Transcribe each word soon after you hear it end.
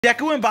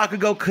Deku and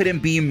Bakugo couldn't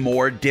be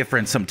more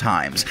different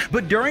sometimes,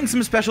 but during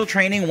some special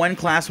training when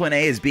Class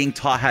 1A is being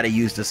taught how to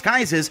use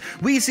disguises,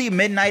 we see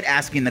Midnight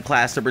asking the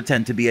class to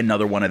pretend to be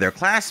another one of their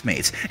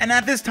classmates, and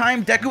at this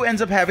time Deku ends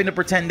up having to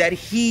pretend that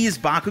he's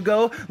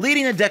Bakugo,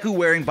 leading to Deku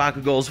wearing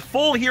Bakugo's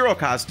full hero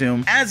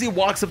costume as he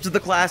walks up to the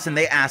class and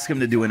they ask him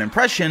to do an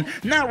impression,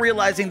 not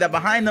realizing that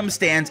behind them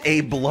stands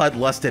a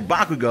bloodlusted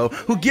Bakugo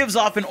who gives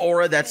off an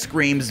aura that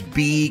screams,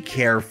 "Be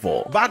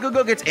careful."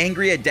 Bakugo gets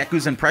angry at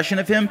Deku's impression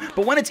of him,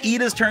 but when it's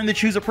Iida's turn to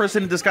choose a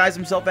person to disguise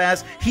himself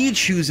as, he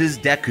chooses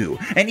Deku.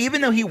 And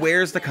even though he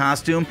wears the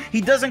costume, he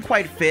doesn't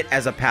quite fit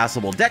as a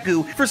passable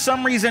Deku, for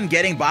some reason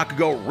getting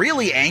Bakugo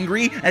really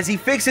angry as he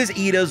fixes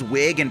Iida's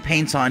wig and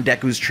paints on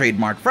Deku's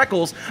trademark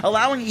freckles,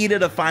 allowing Iida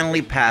to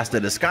finally pass the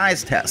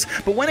disguise test.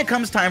 But when it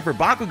comes time for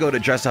Bakugo to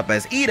dress up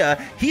as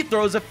Iida, he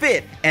throws a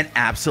fit and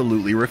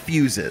absolutely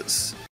refuses.